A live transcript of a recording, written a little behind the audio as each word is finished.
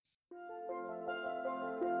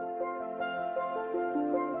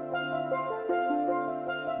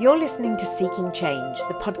You're listening to Seeking Change,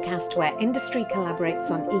 the podcast where industry collaborates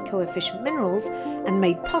on eco-efficient minerals and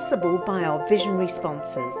made possible by our visionary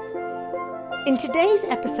sponsors. In today's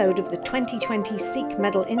episode of the 2020 CEEC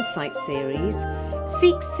Medal Insight series,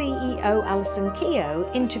 CEEC CEO Alison Keogh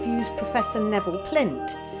interviews Professor Neville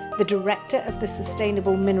Plint, the director of the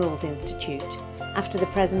Sustainable Minerals Institute, after the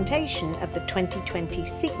presentation of the 2020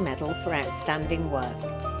 CEEC Medal for Outstanding Work.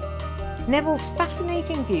 Neville's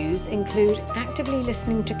fascinating views include actively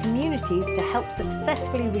listening to communities to help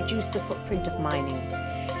successfully reduce the footprint of mining.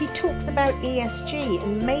 He talks about ESG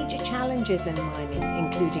and major challenges in mining,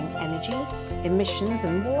 including energy, emissions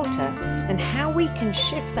and water, and how we can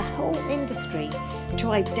shift the whole industry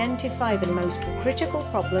to identify the most critical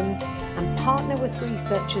problems and partner with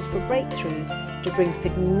researchers for breakthroughs to bring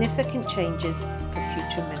significant changes for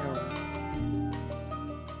future minerals.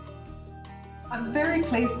 I'm very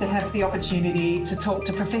pleased to have the opportunity to talk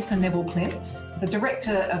to Professor Neville Plint, the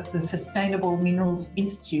Director of the Sustainable Minerals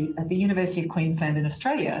Institute at the University of Queensland in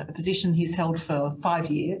Australia, a position he's held for 5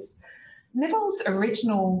 years. Neville's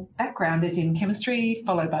original background is in chemistry,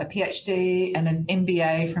 followed by a PhD and an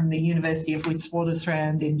MBA from the University of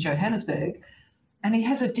Witwatersrand in Johannesburg. And he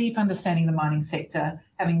has a deep understanding of the mining sector,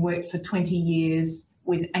 having worked for 20 years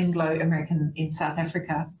with Anglo American in South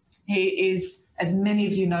Africa. He is, as many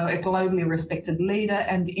of you know, a globally respected leader,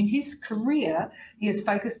 and in his career, he has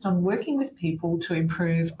focused on working with people to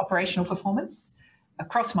improve operational performance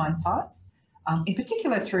across mine sites, in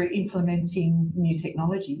particular through implementing new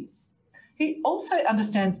technologies. He also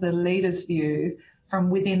understands the leader's view from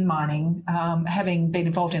within mining, having been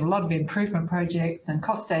involved in a lot of improvement projects and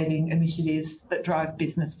cost-saving initiatives that drive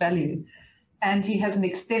business value. And he has an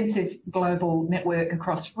extensive global network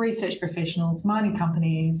across research professionals, mining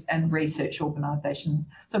companies and research organisations.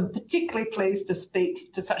 So I'm particularly pleased to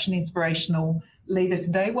speak to such an inspirational leader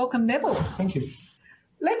today. Welcome, Neville. Thank you.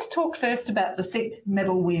 Let's talk first about the CEEC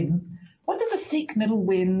Medal win. What does a CEEC Medal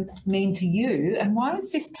win mean to you, and why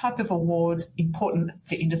is this type of award important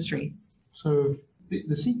for industry? So the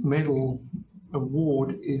CEEC Medal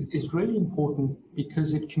award is really important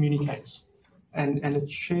because it communicates and it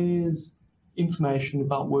shares information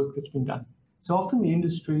about work that's been done. So often the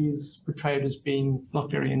industry is portrayed as being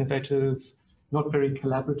not very innovative, not very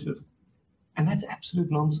collaborative, and that's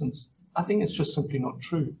absolute nonsense. I think it's just simply not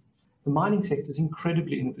true. The mining sector is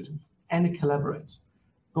incredibly innovative and it collaborates,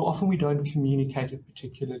 but often we don't communicate it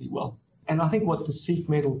particularly well. And I think what the CEEC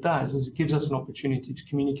Medal does is it gives us an opportunity to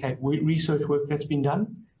communicate research work that's been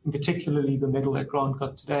done, and particularly the medal that Grant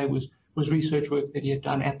got today was research work that he had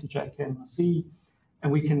done at the JKMRC.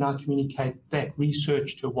 And we can now communicate that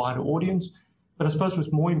research to a wider audience. But I suppose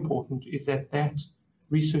what's more important is that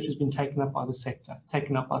research has been taken up by the sector,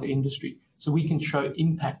 taken up by the industry, so we can show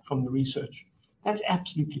impact from the research. That's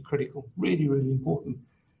absolutely critical, really, really important.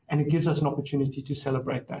 And it gives us an opportunity to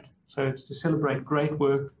celebrate that. So it's to celebrate great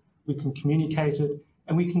work, we can communicate it,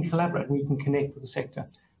 and we can collaborate, and we can connect with the sector.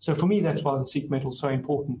 So for me, that's why the CEEC Medal is so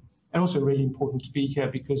important, and also really important to be here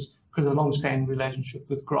because of a long-standing relationship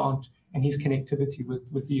with Grant and his connectivity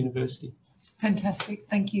with the university. Fantastic,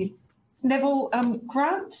 thank you. Neville,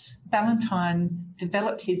 Grant Ballantyne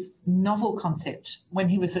developed his novel concept when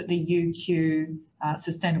he was at the UQ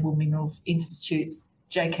Sustainable Minerals Institute's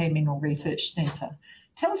JK Mineral Research Centre.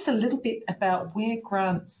 Tell us a little bit about where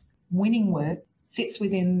Grant's winning work fits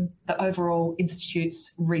within the overall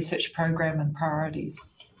Institute's research program and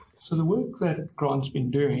priorities. So the work that Grant's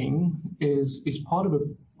been doing is part of a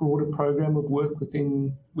broader program of work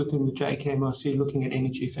within the JKMRC looking at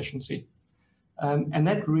energy efficiency. And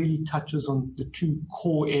that really touches on the two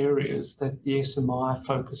core areas that the SMI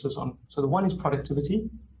focuses on. So the one is productivity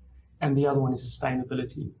and the other one is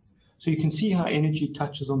sustainability. So you can see how energy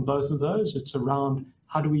touches on both of those. It's around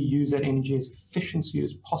how do we use that energy as efficiently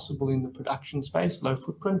as possible in the production space, low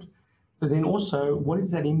footprint, but then also what is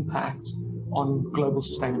that impact on global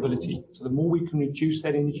sustainability? So the more we can reduce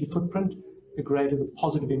that energy footprint, the greater the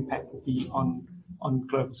positive impact will be on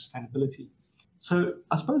global sustainability. So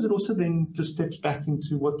I suppose it also then just steps back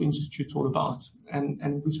into what the Institute's all about.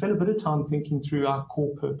 And we spent a bit of time thinking through our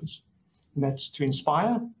core purpose, and that's to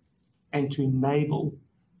inspire and to enable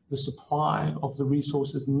the supply of the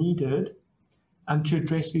resources needed to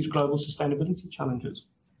address these global sustainability challenges.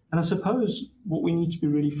 And I suppose what we need to be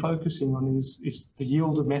really focusing on is the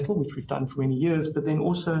yield of metal, which we've done for many years, but then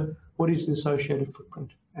also what is the associated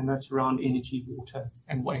footprint, and that's around energy, water,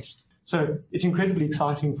 and waste. So it's incredibly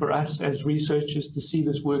exciting for us as researchers to see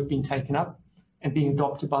this work being taken up and being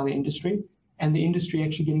adopted by the industry, and the industry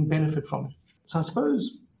actually getting benefit from it. So I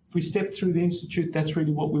suppose if we step through the Institute, that's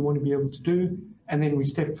really what we want to be able to do, and then we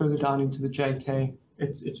step further down into the JK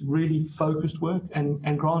It's really focused work,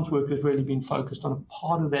 and Grant's work has really been focused on a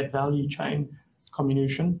part of that value chain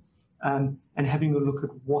comminution, and having a look at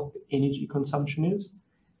what the energy consumption is,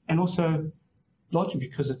 and also largely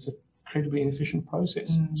because it's an incredibly inefficient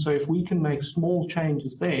process. So if we can make small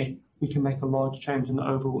changes there, we can make a large change in the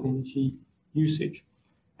overall energy usage.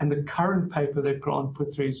 And the current paper that Grant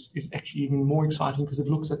put through is actually even more exciting because it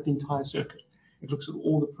looks at the entire circuit. It looks at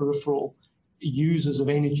all the peripheral users of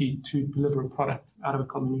energy to deliver a product out of a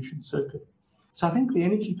comminution circuit. So I think the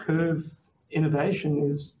energy curve innovation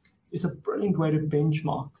is a brilliant way to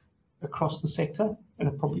benchmark across the sector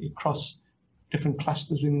and probably across different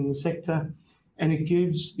clusters within the sector. And it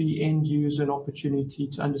gives the end user an opportunity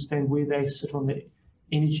to understand where they sit on the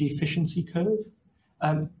energy efficiency curve.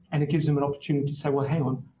 And it gives them an opportunity to say, well, hang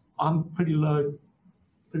on, I'm pretty low,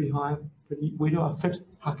 pretty high, where do I fit?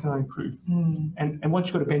 How can I improve? And once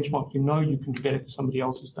you've got a benchmark, you know you can do better because somebody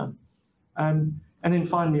else has done. And then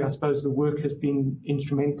finally, I suppose the work has been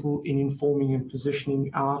instrumental in informing and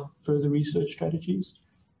positioning our further research strategies.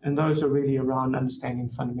 And those are really around understanding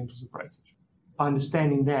the fundamentals of breakage. By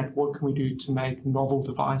understanding that, what can we do to make novel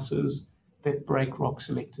devices that break rock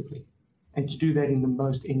selectively? And to do that in the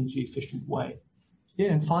most energy efficient way.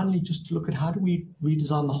 Yeah, and finally, just to look at how do we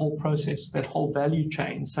redesign the whole process, that whole value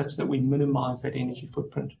chain, such that we minimize that energy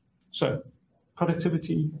footprint. So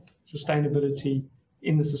productivity, sustainability,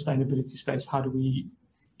 in the sustainability space, how do we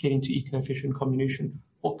get into eco-efficient comminution?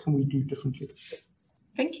 What can we do differently?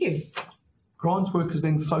 Thank you. Grant's work is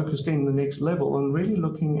then focused in the next level and really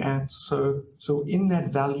looking at, so in that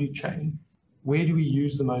value chain, where do we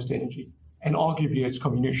use the most energy? And arguably it's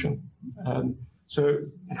comminution. And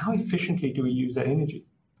how efficiently do we use that energy?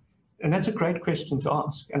 And that's a great question to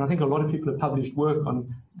ask. And I think a lot of people have published work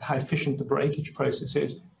on how efficient the breakage process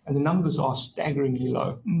is, and the numbers are staggeringly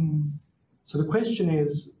low. So the question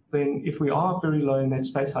is then, if we are very low in that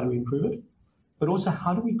space, how do we improve it? But also,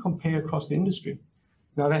 how do we compare across the industry?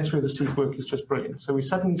 Now, that's where the CEEC work is just brilliant. So we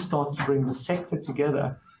suddenly start to bring the sector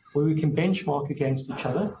together where we can benchmark against each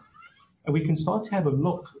other, and we can start to have a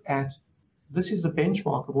look at, this is the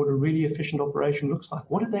benchmark of what a really efficient operation looks like.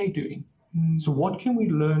 What are they doing? So what can we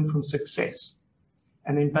learn from success?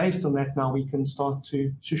 And then based on that, now we can start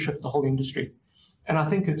to shift the whole industry. And I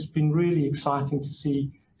think it's been really exciting to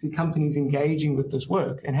see companies engaging with this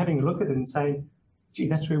work and having a look at it and saying, gee,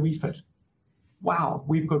 that's where we fit. Wow,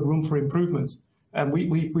 we've got room for improvement. And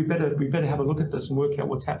we better have a look at this and work out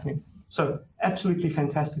what's happening. So absolutely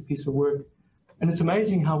fantastic piece of work. And it's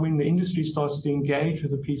amazing how when the industry starts to engage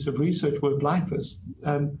with a piece of research work like this,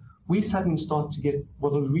 we suddenly start to get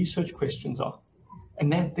what the research questions are.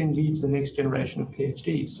 And that then leads the next generation of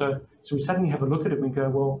PhDs. So we suddenly have a look at it and go,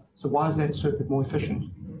 well, so why is that circuit more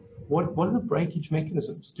efficient? What are the breakage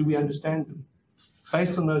mechanisms? Do we understand them?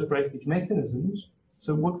 Based on those breakage mechanisms,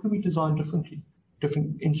 so what could we design differently?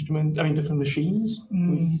 Different machines?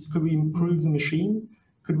 Could we improve the machine?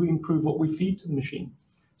 Could we improve what we feed to the machine?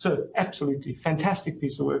 So absolutely, fantastic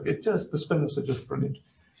piece of work. The spin-offs are just brilliant.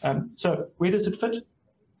 So where does it fit?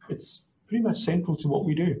 It's pretty much central to what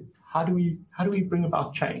we do. How do we bring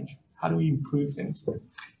about change? How do we improve things?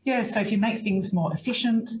 Yeah, so if you make things more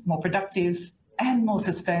efficient, more productive, and more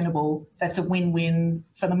sustainable, that's a win-win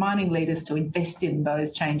for the mining leaders to invest in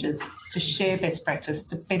those changes, to share best practice,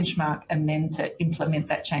 to benchmark, and then to implement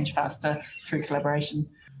that change faster through collaboration.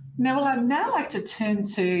 Neville, I'd now like to turn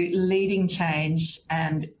to leading change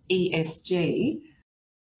and ESG.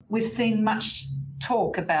 We've seen much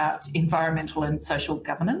talk about environmental and social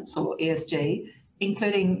governance, or ESG,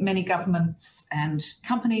 including many governments and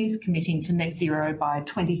companies committing to net zero by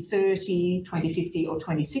 2030, 2050 or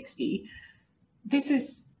 2060. This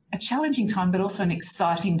is a challenging time, but also an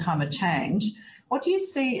exciting time of change. What do you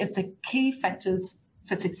see as the key factors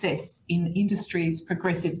for success in industry's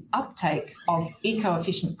progressive uptake of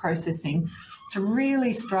eco-efficient processing to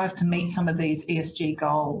really strive to meet some of these ESG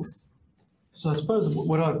goals? So I suppose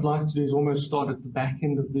what I'd like to do is almost start at the back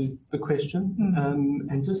end of the question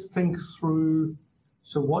and just think through,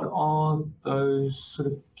 so what are those sort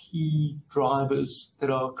of key drivers that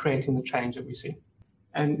are creating the change that we see?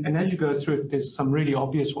 And as you go through it, there's some really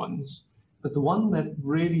obvious ones. But the one that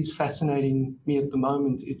really is fascinating me at the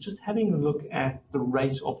moment is just having a look at the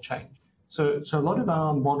rate of change. So a lot of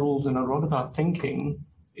our models and a lot of our thinking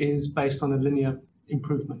is based on a linear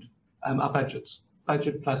improvement, our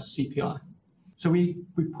budget plus CPI. So we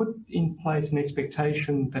put in place an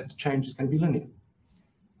expectation that the change is going to be linear.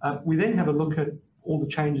 We then have a look at all the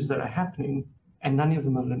changes that are happening, and none of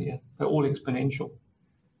them are linear. They're all exponential.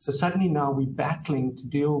 So suddenly now we're battling to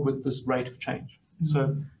deal with this rate of change.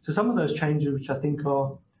 So some of those changes, which I think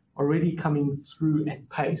are already coming through at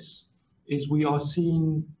pace, is we are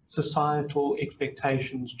seeing societal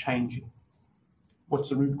expectations changing. What's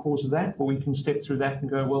the root cause of that? Well, we can step through that and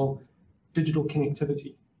go, well, digital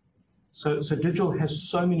connectivity. So digital has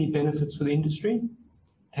so many benefits for the industry,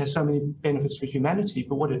 it has so many benefits for humanity,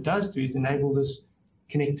 but what it does do is enable this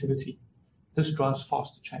connectivity. This drives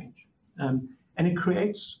faster change. And it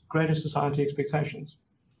creates greater society expectations.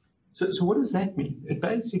 So what does that mean? It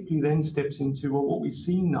basically then steps into, well, what we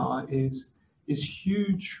see now is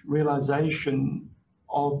huge realization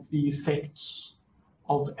of the effects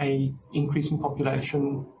of an increasing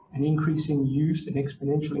population, an increasing use, an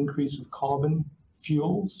exponential increase of carbon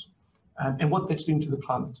fuels, and what that's doing to the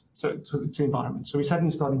climate, to the environment. So we're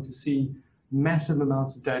suddenly starting to see massive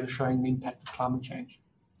amounts of data showing the impact of climate change.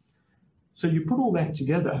 So you put all that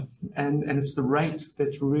together, and it's the rate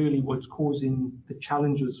that's really what's causing the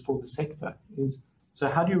challenges for the sector. So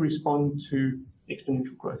how do you respond to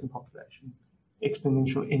exponential growth in population,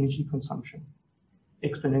 exponential energy consumption,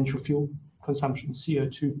 exponential fuel consumption,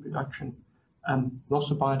 CO2 production,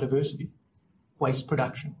 loss of biodiversity, waste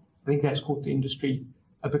production? I think that's caught the industry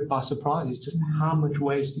a bit by surprise, is just how much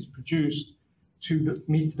waste is produced to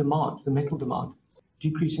meet the demand, the metal demand.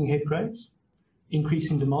 Decreasing head grades,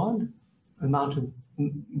 increasing demand, the amount of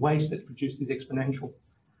waste that's produced is exponential.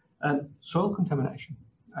 Soil contamination.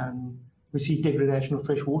 We see degradation of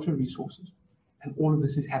fresh water resources, and all of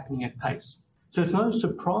this is happening at pace. So it's no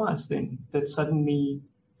surprise then that suddenly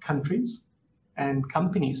countries and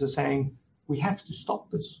companies are saying, we have to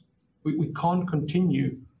stop this. We can't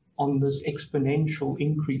continue on this exponential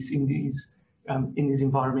increase in these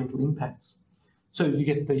environmental impacts. So you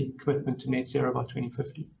get the commitment to net zero by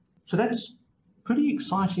 2050. So that's pretty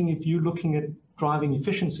exciting if you're looking at driving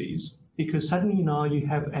efficiencies, because suddenly now you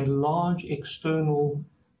have a large external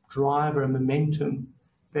driver, momentum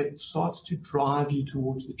that starts to drive you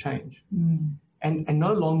towards the change. And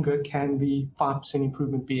no longer can the 5%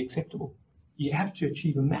 improvement be acceptable. You have to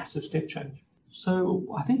achieve a massive step change. So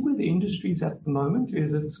I think where the industry is at the moment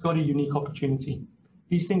is it's got a unique opportunity.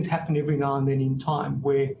 These things happen every now and then in time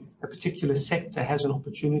where a particular sector has an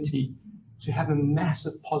opportunity to have a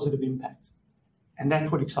massive positive impact. And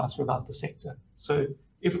that's what excites me about the sector. So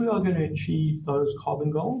if we are going to achieve those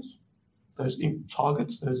carbon goals, those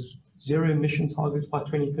targets, those zero emission targets by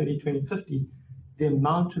 2030, 2050, the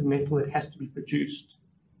amount of metal that has to be produced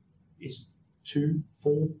is 2,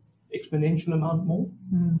 4 exponential amount more.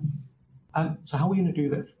 So how are we going to do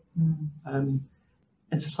that?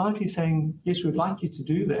 And society is saying, yes, we'd like you to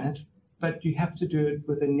do that, but you have to do it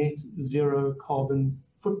with a net zero carbon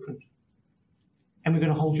footprint. And we're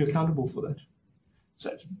going to hold you accountable for that.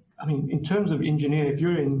 So, in terms of engineering, if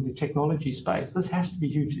you're in the technology space, this has to be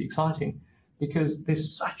hugely exciting because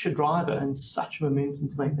there's such a driver and such momentum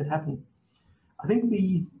to make that happen. I think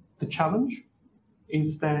the challenge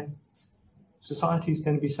is that society is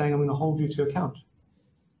going to be saying, I'm going to hold you to account.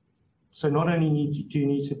 So not only do you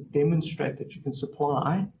need to demonstrate that you can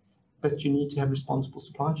supply, but you need to have responsible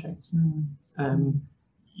supply chains.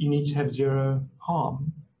 You need to have zero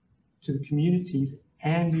harm to the communities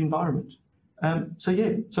and the environment.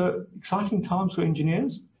 So exciting times for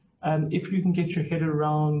engineers. If you can get your head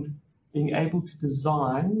around being able to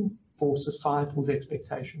design for societal's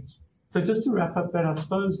expectations. So just to wrap up that, I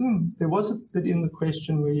suppose there was a bit in the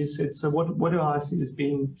question where you said, so what do I see as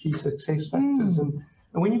being key success factors?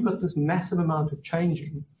 And when you've got this massive amount of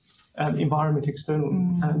changing environment external,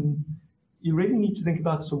 you really need to think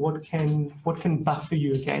about, so what can buffer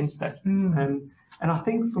you against that? And I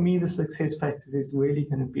think for me, the success factors is really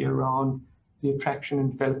going to be around the attraction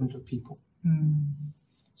and development of people.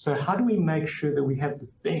 So how do we make sure that we have the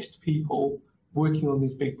best people working on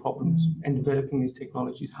these big problems and developing these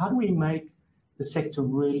technologies? How do we make the sector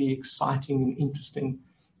really exciting and interesting?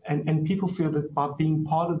 And people feel that by being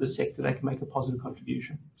part of the sector, they can make a positive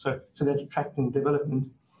contribution. So that's attracting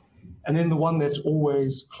development. And then the one that's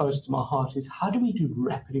always close to my heart is, how do we do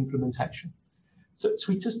rapid implementation? So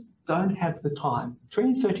we just don't have the time.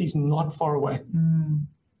 2030 is not far away.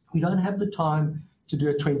 We don't have the time to do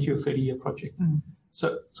a 20 or 30-year project.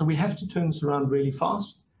 So we have to turn this around really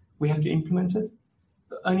fast. We have to implement it.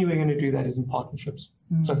 The only way we're going to do that is in partnerships.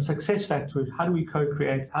 So the success factor is, how do we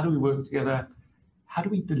co-create? How do we work together? How do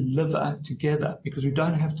we deliver together? Because we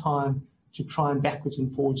don't have time to try and backwards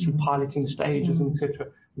and forwards through piloting stages and etc.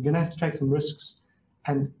 We're going to have to take some risks,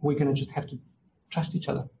 and we're going to just have to trust each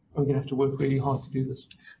other. We're going to have to work really hard to do this.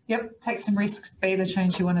 Yep, take some risks, be the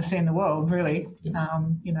change you want to see in the world, really.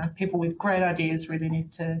 People with great ideas really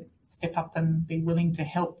need to step up and be willing to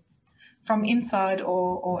help from inside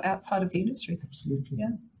or outside of the industry. Absolutely.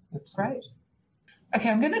 Yeah, absolutely. Great. Okay,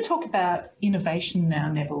 I'm going to talk about innovation now,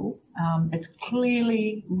 Neville. It's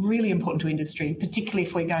clearly really important to industry, particularly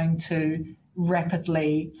if we're going to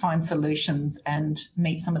rapidly find solutions and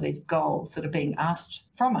meet some of these goals that are being asked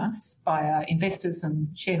from us by our investors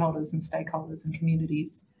and shareholders and stakeholders and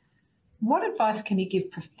communities. What advice can you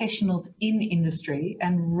give professionals in industry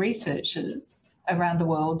and researchers around the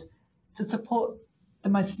world to support the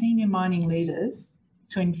most senior mining leaders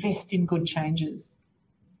to invest in good changes?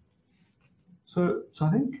 So I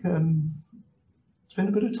think spent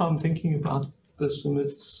a bit of time thinking about this, and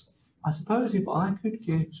I suppose if I could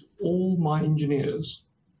get all my engineers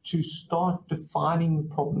to start defining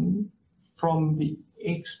the problem from the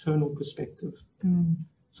external perspective.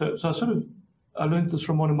 So I learned this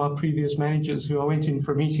from one of my previous managers, who I went in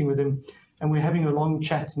for a meeting with him, and we were having a long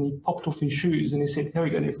chat, and he popped off his shoes and he said, "Here we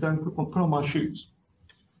go, Nick, put on my shoes."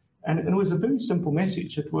 And it was a very simple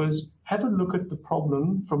message. It was, have a look at the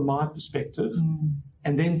problem from my perspective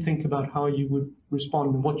and then think about how you would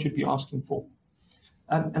respond and what you'd be asking for.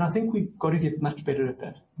 And I think we've got to get much better at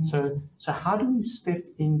that. So how do we step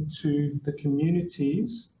into the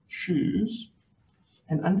community's shoes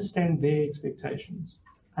and understand their expectations,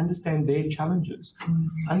 understand their challenges,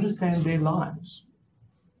 understand their lives?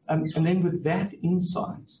 And then with that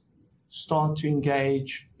insight, start to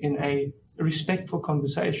engage in a respectful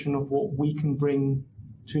conversation of what we can bring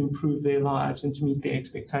to improve their lives and to meet their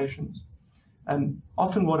expectations.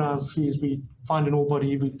 Often what I'll see is we find an ore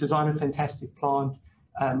body, we design a fantastic plant,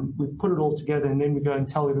 we put it all together, and then we go and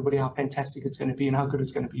tell everybody how fantastic it's going to be and how good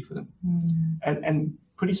it's going to be for them. And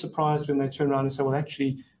pretty surprised when they turn around and say, well,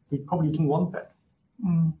 actually, we probably didn't want that.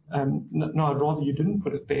 No, I'd rather you didn't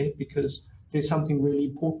put it there because there's something really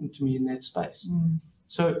important to me in that space.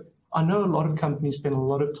 So I know a lot of companies spend a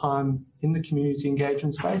lot of time in the community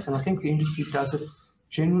engagement space, and I think the industry does it.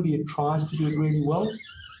 Generally, it tries to do it really well.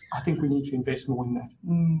 I think we need to invest more in that.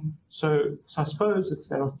 So I suppose it's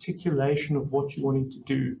that articulation of what you're wanting to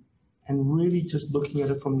do and really just looking at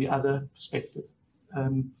it from the other perspective.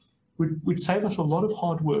 Would save us a lot of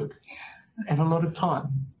hard work and a lot of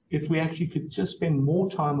time if we actually could just spend more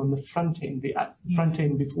time on the front end,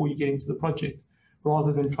 before you get into the project,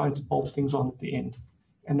 rather than trying to bolt things on at the end.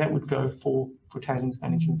 And that would go for tailings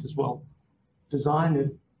management as well. Design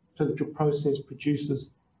it so that your process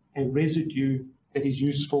produces a residue that is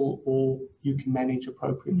useful or you can manage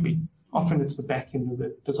appropriately. Often it's the back end of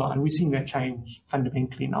the design. We've seen that change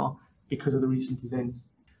fundamentally now because of the recent events.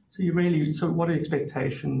 So what are the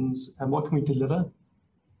expectations and what can we deliver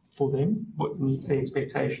for them? What meets their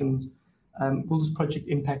expectations? Will this project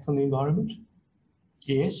impact on the environment?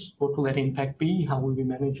 Yes. What will that impact be? How will we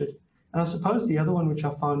manage it? And I suppose the other one, which I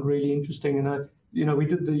found really interesting, and we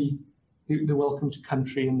did the welcome to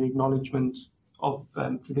country and the acknowledgement of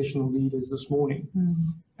traditional leaders this morning.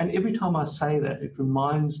 And every time I say that, it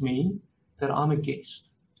reminds me that I'm a guest.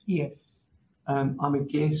 Yes. I'm a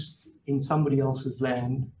guest in somebody else's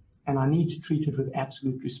land, and I need to treat it with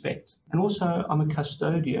absolute respect. And also, I'm a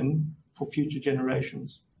custodian for future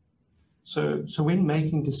generations. So when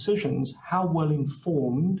making decisions, how well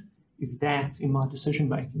informed is that in my decision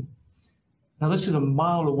making? Now, this is a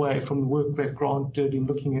mile away from the work that Grant did in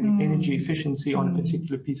looking at energy efficiency on a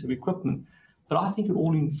particular piece of equipment, but I think it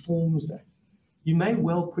all informs that. You may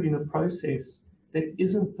well put in a process that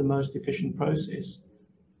isn't the most efficient process,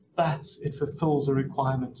 but it fulfills a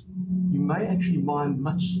requirement. You may actually mine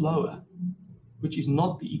much slower, which is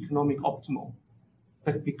not the economic optimal,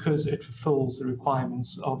 but because it fulfills the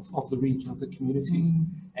requirements of the region, of the communities,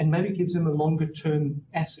 and maybe gives them a longer term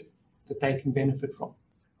asset that they can benefit from.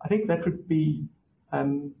 I think that would be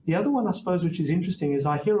the other one, I suppose, which is interesting, is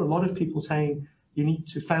I hear a lot of people saying you need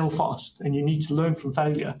to fail fast and you need to learn from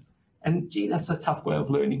failure. And gee, that's a tough way of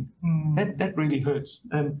learning. That really hurts.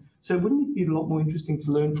 So wouldn't it be a lot more interesting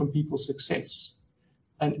to learn from people's success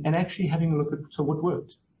and actually having a look at what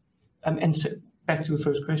worked? And back to the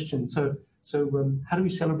first question. So how do we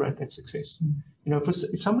celebrate that success?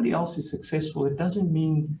 If somebody else is successful, it doesn't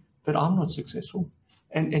mean that I'm not successful.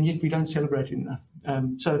 And yet we don't celebrate it enough.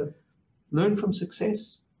 So learn from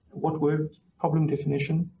success, what worked, problem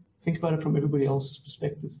definition, think about it from everybody else's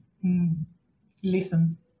perspective.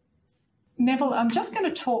 Listen. Neville, I'm just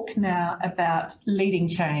going to talk now about leading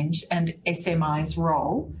change and SMI's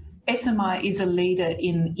role. SMI is a leader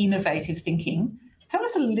in innovative thinking. Tell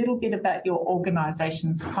us a little bit about your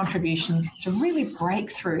organisation's contributions to really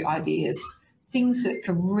breakthrough ideas, things that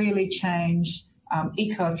could really change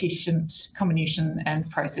eco-efficient comminution and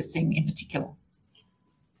processing in particular.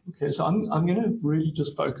 Okay, so I'm going to really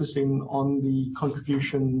just focus in on the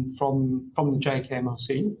contribution from the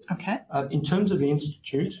JKMRC. Okay. In terms of the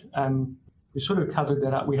institute, we sort of covered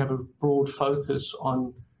that up. We have a broad focus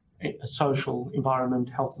on social, environment,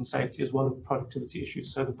 health and safety, as well as productivity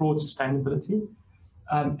issues. So the broad sustainability.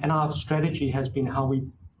 And our strategy has been how we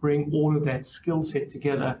bring all of that skill set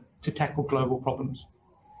together to tackle global problems.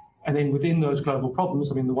 And then within those global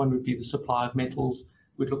problems, I mean, the one would be the supply of metals.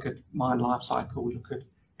 We'd look at mine life cycle. We look at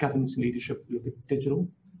governance and leadership. We look at digital,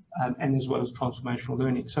 and as well as transformational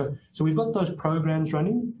learning. So we've got those programs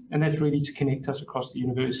running, and that's really to connect us across the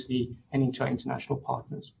university and into our international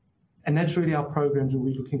partners. And that's really our programs where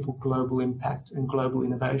we're looking for global impact and global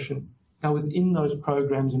innovation. Now, within those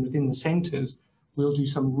programs and within the centres, we'll do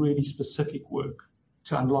some really specific work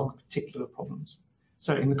to unlock particular problems.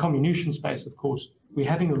 So in the comminution space, of course, we're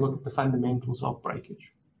having a look at the fundamentals of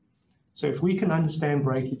breakage. So if we can understand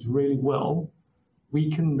breakage really well, we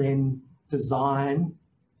can then design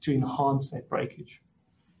to enhance that breakage.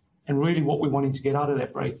 And really what we're wanting to get out of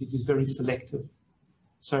that breakage is very selective.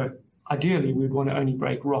 So ideally, we'd want to only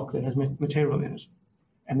break rock that has material in it.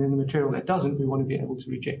 And then the material that doesn't, we want to be able to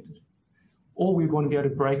reject it. Or we'd want to be able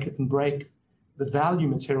to break it and break the value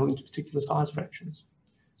material into particular size fractions.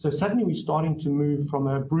 So suddenly we're starting to move from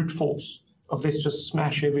a brute force of let's just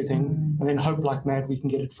smash everything and then hope like mad we can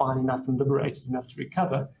get it fine enough and liberated enough to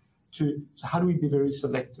recover, to so how do we be very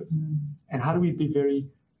selective? And how do we be very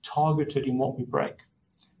targeted in what we break?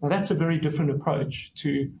 Now that's a very different approach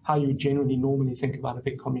to how you would generally normally think about a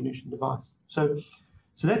big comminution device. So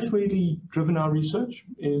that's really driven our research,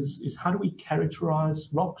 is how do we characterize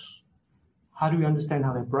rocks? How do we understand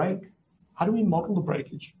how they break? How do we model the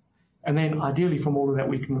breakage? And then ideally from all of that,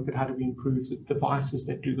 we can look at how do we improve the devices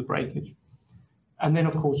that do the breakage. And then,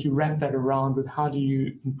 of course, you wrap that around with how do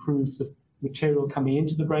you improve the material coming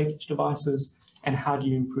into the breakage devices and how do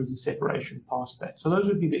you improve the separation past that. So those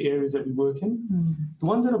would be the areas that we work in. The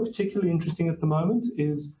ones that are particularly interesting at the moment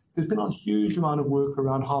is there's been a huge amount of work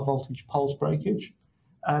around high voltage pulse breakage.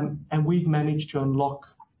 And we've managed to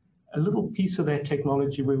unlock a little piece of that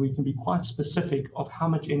technology where we can be quite specific of how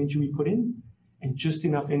much energy we put in and just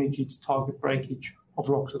enough energy to target breakage of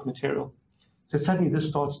rocks with material. So suddenly this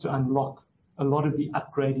starts to unlock a lot of the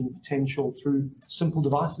upgrading potential through simple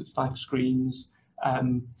devices like screens,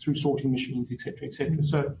 through sorting machines, etc., etc.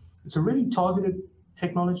 So it's a really targeted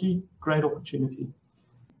technology, great opportunity.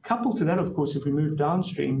 Coupled to that, of course, if we move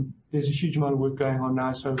downstream, there's a huge amount of work going on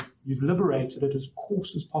now. So you've liberated it as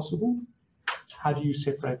coarse as possible. How do you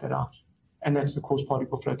separate that out? And that's the coarse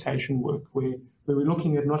particle flotation work, where we're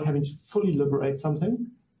looking at not having to fully liberate something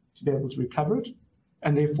to be able to recover it.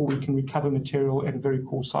 And therefore, we can recover material at a very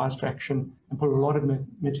coarse size fraction and put a lot of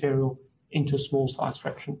material into a small size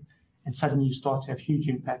fraction. And suddenly you start to have huge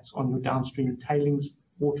impacts on your downstream tailings,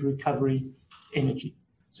 water recovery, energy.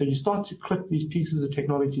 So you start to clip these pieces of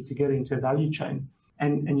technology together into a value chain,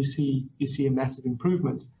 and you see a massive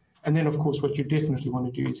improvement. And then, of course, what you definitely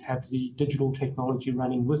want to do is have the digital technology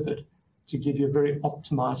running with it to give you a very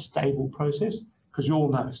optimized, stable process, because you all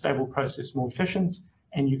know a stable process is more efficient,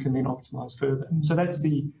 and you can then optimize further. So that's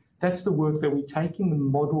the work that we take in the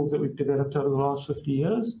models that we've developed over the last 50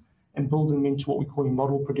 years and build them into what we call in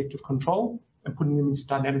model predictive control and putting them into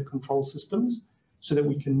dynamic control systems so that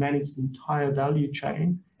we can manage the entire value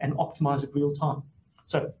chain and optimize it real time.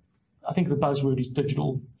 So I think the buzzword is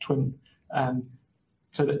digital twin.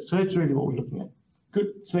 So that's really what we're looking at.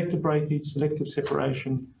 Good selective breakage, selective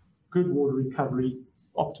separation, good water recovery,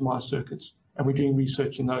 optimized circuits. And we're doing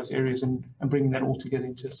research in those areas and bringing that all together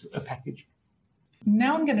into a package.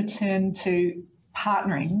 Now I'm going to turn to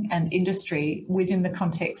partnering and industry within the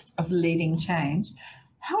context of leading change.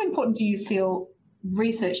 How important do you feel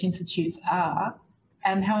research institutes are,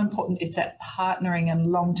 and how important is that partnering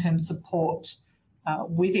and long-term support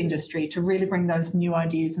with industry to really bring those new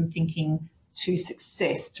ideas and thinking to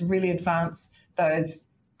success, to really advance those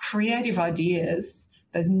creative ideas,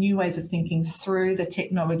 those new ways of thinking through the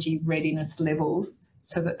technology readiness levels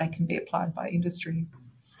so that they can be applied by industry?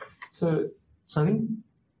 So I think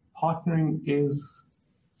partnering is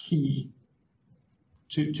key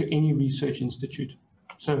to any research institute.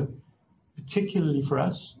 So particularly for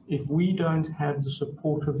us, if we don't have the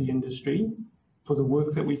support of the industry for the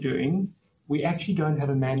work that we're doing, we actually don't have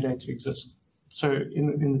a mandate to exist. So in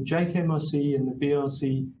the JKMRC and the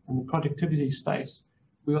BRC and the productivity space,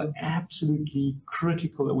 we are absolutely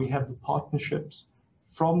critical that we have the partnerships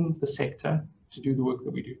from the sector to do the work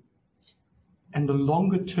that we do. And the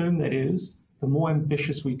longer term that is, the more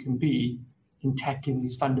ambitious we can be in tackling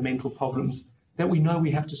these fundamental problems that we know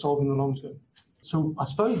we have to solve in the long term. So I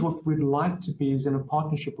suppose what we'd like to be is in a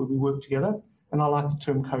partnership where we work together, and I like the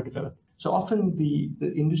term co-develop. So often the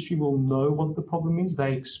industry will know what the problem is,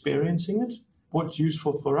 they're experiencing it. What's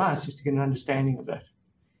useful for us is to get an understanding of that.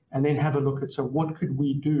 and then have a look at, so what could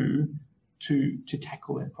we do to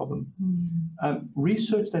tackle that problem?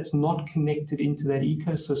 Research that's not connected into that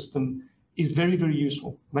ecosystem is very, very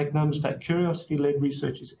useful. Make no mistake, curiosity-led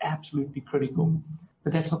research is absolutely critical,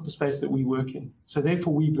 but that's not the space that we work in. So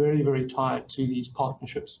therefore, we're very, very tied to these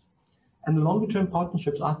partnerships. And the longer-term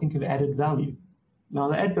partnerships, I think, have added value. Now,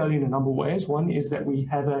 they add value in a number of ways. One is that we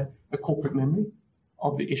have a corporate memory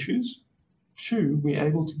of the issues. Two, we're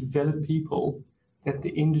able to develop people that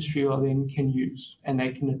the industry then can use and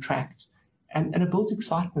they can attract. And it builds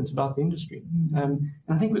excitement about the industry. And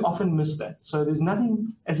I think we often miss that. So there's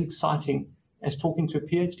nothing as exciting as talking to a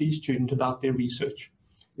PhD student about their research.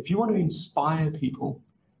 If you want to inspire people,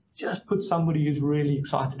 just put somebody who's really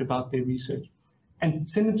excited about their research and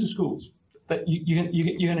send them to schools. That you're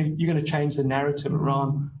going to change the narrative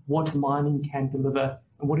around what mining can deliver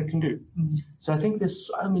and what it can do. So I think there's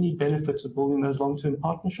so many benefits of building those long-term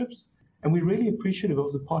partnerships, and we're really appreciative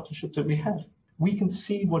of the partnerships that we have. We can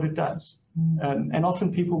see what it does, and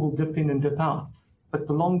often people will dip in and dip out, but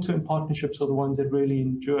the long-term partnerships are the ones that really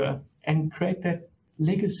endure and create that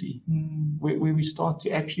legacy where we start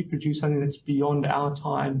to actually produce something that's beyond our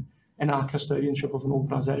time and our custodianship of an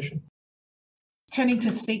organisation. Turning to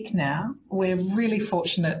CEEC now, we're really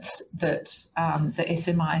fortunate that the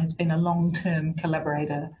SMI has been a long-term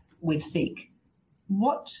collaborator with CEEC.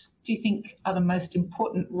 What do you think are the most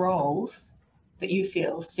important roles that you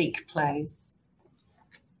feel CEEC plays?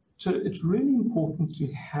 So it's really important to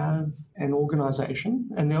have an organisation,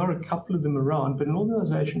 and there are a couple of them around, but an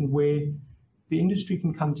organisation where the industry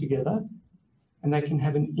can come together and they can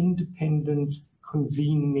have an independent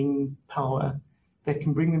convening power that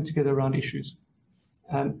can bring them together around issues.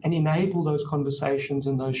 And enable those conversations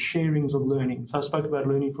and those sharings of learning. So I spoke about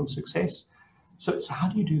learning from success. So how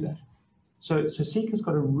do you do that? So CEEC has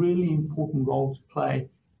got a really important role to play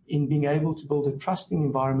in being able to build a trusting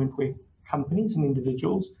environment where companies and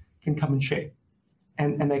individuals can come and share.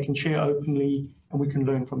 And they can share openly and we can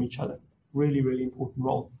learn from each other. Really, really important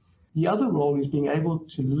role. The other role is being able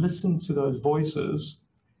to listen to those voices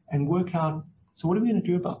and work out, so what are we going to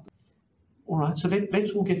do about them? All right, so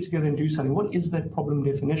let's all get together and do something. What is that problem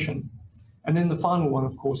definition? And then the final one,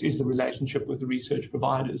 of course, is the relationship with the research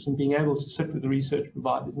providers and being able to sit with the research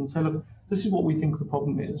providers and say, look, this is what we think the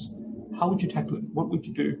problem is. How would you tackle it? What would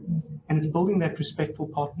you do? And it's building that respectful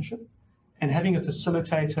partnership and having a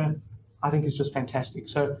facilitator, I think, is just fantastic.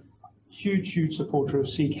 So huge, huge supporter of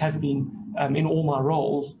CEEC, have been in all my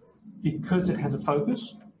roles because it has a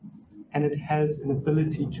focus and it has an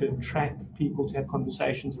ability to attract people to have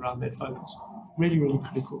conversations around that focus. Really, really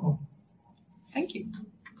critical. Thank you.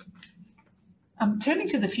 Turning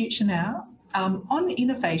to the future now, on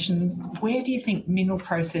innovation, where do you think mineral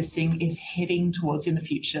processing is heading towards in the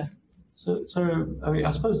future? So I mean,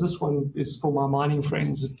 I suppose this one is for my mining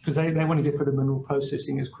friends because they want to get rid of mineral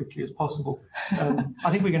processing as quickly as possible.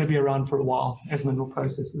 I think we're going to be around for a while as mineral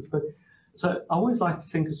processors, but so I always like to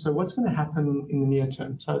think, so what's going to happen in the near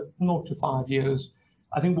term? So 0 to 5 years,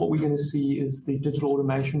 I think what we're going to see is the digital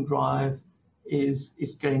automation drive is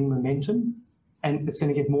gaining momentum and it's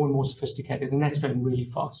going to get more and more sophisticated, and that's going really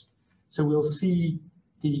fast. So we'll see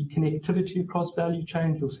the connectivity across value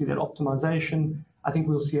chains, we'll see that optimization. I think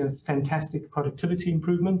we'll see a fantastic productivity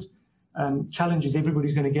improvement. Challenge is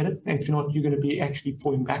everybody's going to get it, and if you're not, you're going to be actually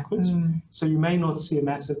falling backwards. So you may not see a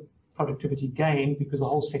massive productivity gain because the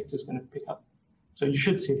whole sector is going to pick up. So you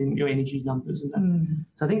should see it in your energy numbers and that.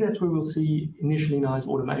 So I think that's where we'll see initially now is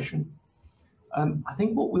automation. I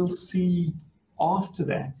think what we'll see after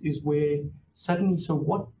that is where suddenly, so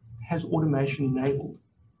what has automation enabled?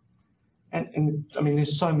 And I mean,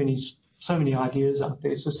 there's so many ideas out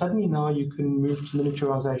there. So suddenly now you can move to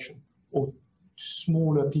miniaturization or to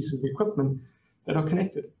smaller pieces of equipment that are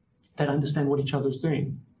connected, that understand what each other is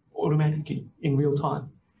doing automatically in real time.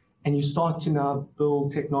 And you start to now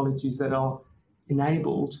build technologies that are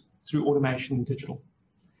enabled through automation and digital.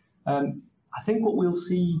 I think what we'll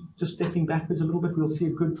see, just stepping backwards a little bit, we'll see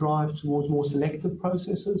a good drive towards more selective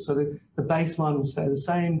processes. So the baseline will stay the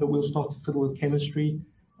same, but we'll start to fiddle with chemistry,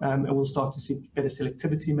 and we'll start to see better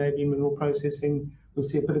selectivity maybe in mineral processing. We'll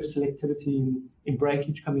see a bit of selectivity in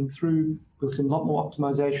breakage coming through. We'll see a lot more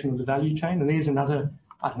optimization of the value chain. And there's another,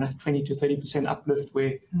 20 to 30% uplift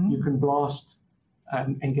where you can blast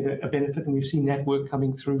and get a benefit. And we've seen that work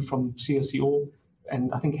coming through from CEEC ore.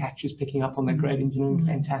 And I think Hatch is picking up on that great engineering.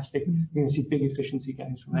 Fantastic. You're going to see big efficiency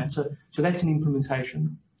gains from that. So that's an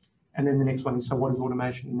implementation. And then the next one is, so what does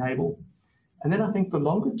automation enable? And then I think the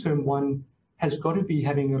longer term one has got to be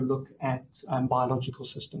having a look at biological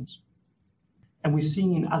systems. And we're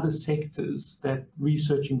seeing in other sectors that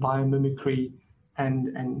research in biomimicry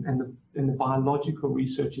and the biological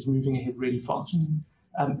research is moving ahead really fast.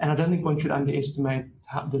 And I don't think one should underestimate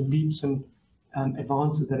the leaps and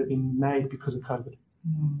advances that have been made because of COVID.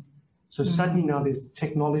 So suddenly now there's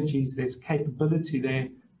technologies, there's capability there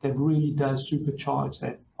that really does supercharge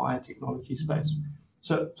that biotechnology space.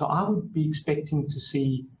 So I would be expecting to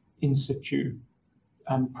see in situ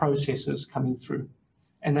processes coming through.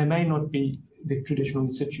 And they may not be the traditional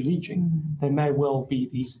in situ leaching. They may well be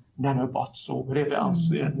these nanobots or whatever else,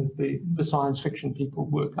 the science fiction people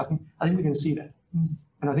work. I think we're going to see that.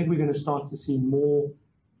 And I think we're going to start to see more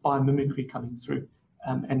biomimicry coming through.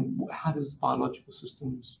 And how does biological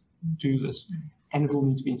systems do this? And it will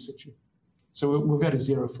need to be in situ. So we'll go to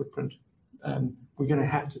zero footprint. We're going to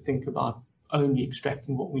have to think about only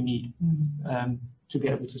extracting what we need to be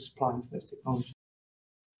able to supply into those technologies.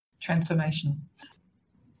 Transformation.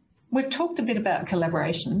 We've talked a bit about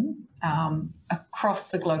collaboration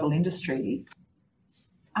across the global industry.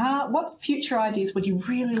 What future ideas would you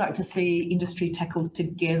really like to see industry tackled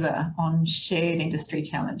together on shared industry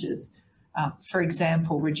challenges? For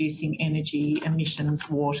example, reducing energy emissions,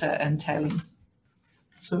 water and tailings.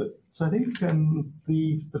 So I think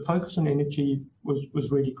the focus on energy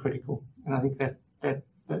was really critical, and I think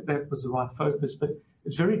that was the right focus. But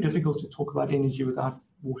it's very difficult to talk about energy without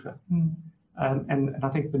water. And I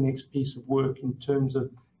think the next piece of work in terms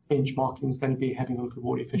of benchmarking is going to be having a look at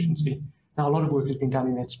water efficiency. Now, a lot of work has been done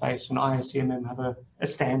in that space, and ICMM have a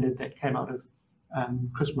standard that came out of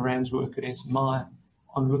Chris Moran's work at SMI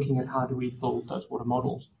on looking at how do we build those water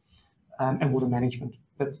models and water management.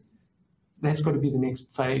 But that's got to be the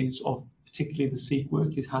next phase of particularly the CEEC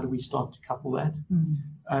work, is how do we start to couple that?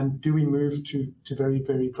 Do we move to very,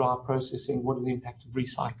 very dry processing? What are the impact of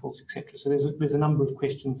recycles, etc.? So there's a number of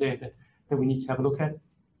questions there that we need to have a look at.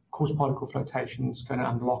 Coarse particle flotation is going to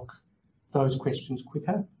unlock those questions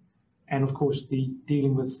quicker. And of course, the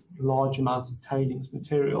dealing with large amounts of tailings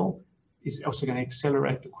material is also going to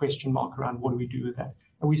accelerate the question mark around what do we do with that.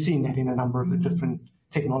 And we've seen that in a number of the different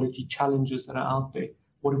technology challenges that are out there.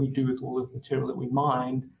 What do we do with all the material that we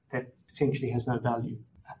mine that potentially has no value?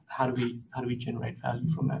 How do we generate value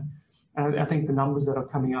from that? And I think the numbers that are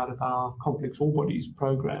coming out of our complex ore bodies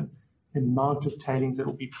program, the amount of tailings that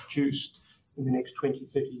will be produced in the next 20,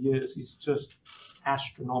 30 years is just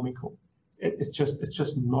astronomical. It's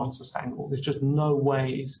just not sustainable. There's just no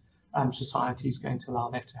ways society is going to allow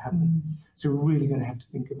that to happen. So we're really going to have to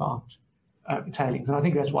think about tailings. And I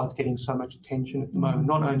think that's why it's getting so much attention at the moment,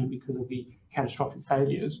 not only because of the catastrophic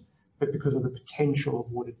failures, but because of the potential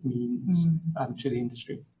of what it means to the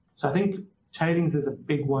industry. So I think tailings is a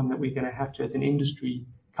big one that we're going to have to, as an industry,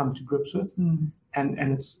 come to grips with. And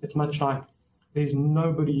it's much like there's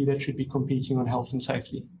nobody that should be competing on health and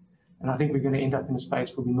safety. And I think we're going to end up in a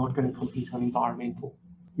space where we're not going to compete on environmental.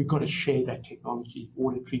 We've got to share that technology,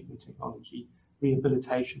 water treatment technology,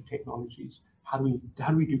 rehabilitation technologies. How do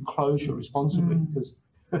we do closure responsibly? Because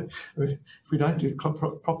if we don't do it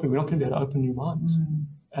properly, we're not going to be able to open new mines.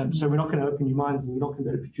 So we're not going to open new mines, and we're not going to be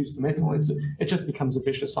able to produce the metal. It just becomes a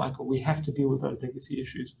vicious cycle. We have to deal with those legacy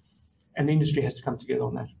issues, and the industry has to come together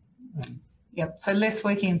on that. Yep. So less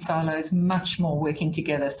working in silos, much more working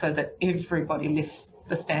together, so that everybody lifts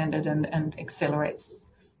the standard and accelerates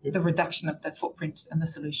the reduction of the footprint and the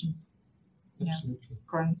solutions. Absolutely. Yeah.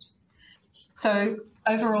 Great. So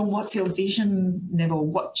overall, what's your vision, Neville?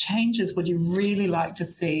 What changes would you really like to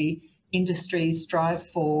see industries strive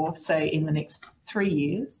for, say, in the next 3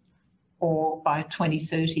 years or by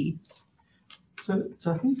 2030? So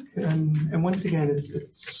I think, and once again,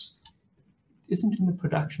 it's isn't in the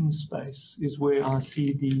production space is where I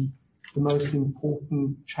see the most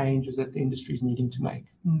important changes that the industry is needing to make.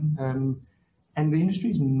 And the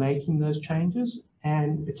industry is making those changes,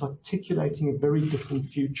 and it's articulating a very different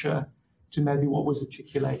future to maybe what was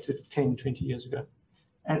articulated 10, 20 years ago.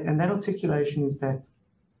 And that articulation is that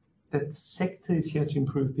the sector is here to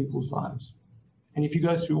improve people's lives. And if you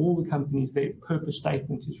go through all the companies, their purpose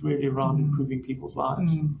statement is really around improving people's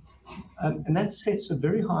lives. And that sets a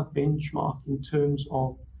very high benchmark in terms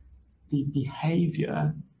of the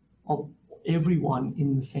behavior of everyone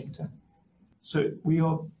in the sector. So we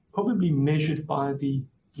are probably measured by the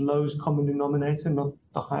lowest common denominator, not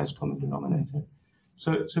the highest common denominator.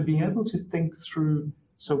 So being able to think through,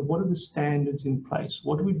 so what are the standards in place?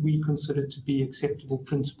 What would we consider to be acceptable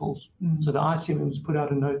principles? So the ICMM has put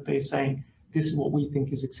out a note there saying, this is what we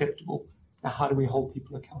think is acceptable. Now, how do we hold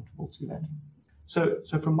people accountable to that? So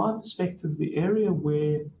from my perspective, the area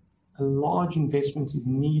where a large investment is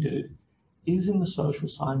needed is in the social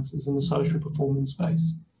sciences and the social performance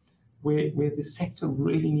space, where the sector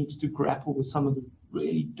really needs to grapple with some of the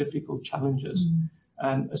really difficult challenges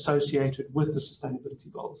associated with the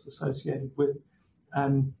sustainability goals, associated with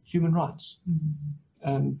human rights.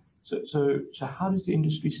 So how does the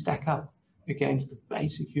industry stack up against the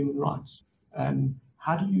basic human rights?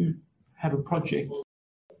 How do you have a project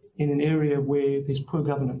in an area where there's poor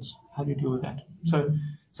governance? How do you deal with that? So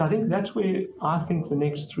I think that's where I think the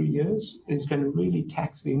next 3 years is going to really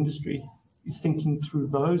tax the industry, is thinking through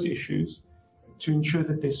those issues to ensure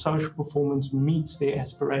that their social performance meets their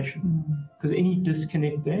aspiration. Because any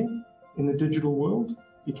disconnect there in the digital world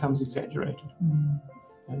becomes exaggerated.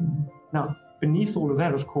 Now, beneath all of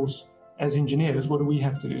that, of course, as engineers, what do we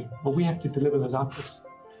have to do? Well, we have to deliver those outputs.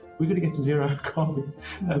 We've got to get to zero carbon.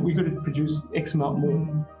 We've got to produce X amount more.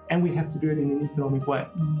 And we have to do it in an economic way.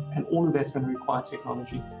 And all of that's going to require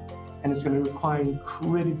technology. And it's going to require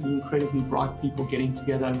incredibly bright people getting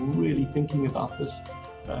together and really thinking about this.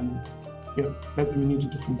 Maybe we need a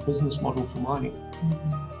different business model for mining.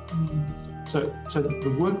 So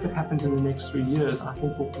the work that happens in the next 3 years, I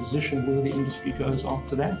think, will position where the industry goes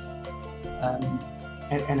after that,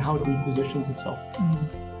 and how it repositions itself.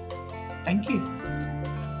 Thank you.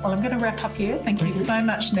 Well, I'm going to wrap up here. Thank you so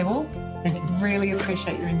much, Neville. Thank you. Really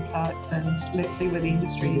appreciate your insights, and let's see where the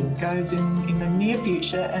industry goes in the near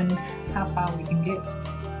future and how far we can get.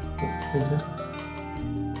 Fantastic.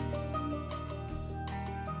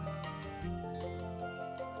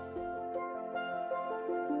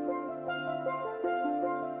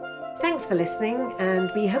 Thanks for listening,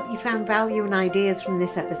 and we hope you found value and ideas from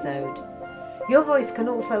this episode. Your voice can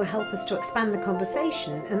also help us to expand the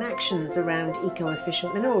conversation and actions around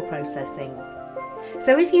eco-efficient mineral processing.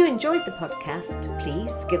 So if you enjoyed the podcast,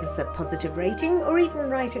 please give us a positive rating or even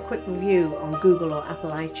write a quick review on Google or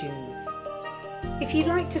Apple iTunes. If you'd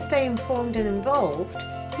like to stay informed and involved,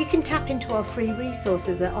 you can tap into our free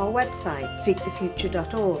resources at our website,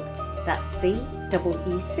 seekthefuture.org. That's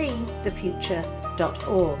CEEC,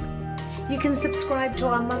 thefuture.org. You can subscribe to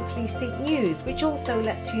our monthly SEEK news, which also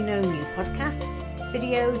lets you know new podcasts,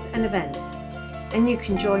 videos and events. And you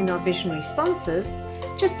can join our visionary sponsors.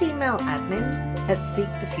 Just email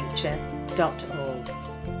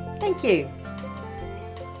admin@seekthefuture.org. Thank you.